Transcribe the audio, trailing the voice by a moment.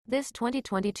This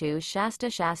 2022 Shasta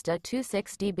Shasta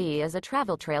 26DB is a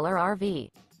travel trailer RV.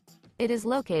 It is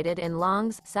located in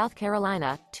Longs, South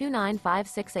Carolina,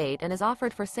 29568 and is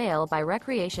offered for sale by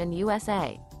Recreation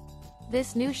USA.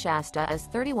 This new Shasta is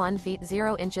 31 feet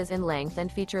 0 inches in length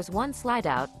and features one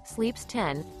slide-out, sleeps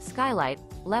 10, skylight,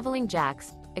 leveling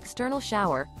jacks, external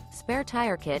shower, spare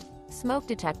tire kit, smoke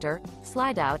detector,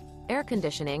 slide-out, air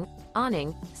conditioning,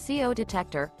 awning, CO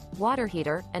detector, water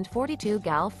heater, and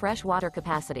 42-gal fresh water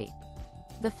capacity.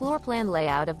 The floor plan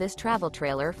layout of this travel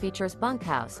trailer features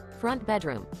bunkhouse, front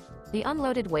bedroom. The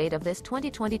unloaded weight of this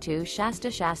 2022 Shasta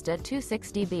Shasta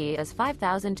 26DB is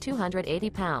 5,280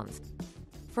 pounds.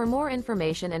 For more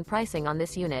information and pricing on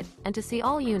this unit, and to see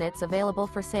all units available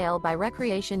for sale by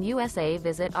Recreation USA,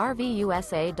 visit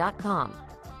RVUSA.com.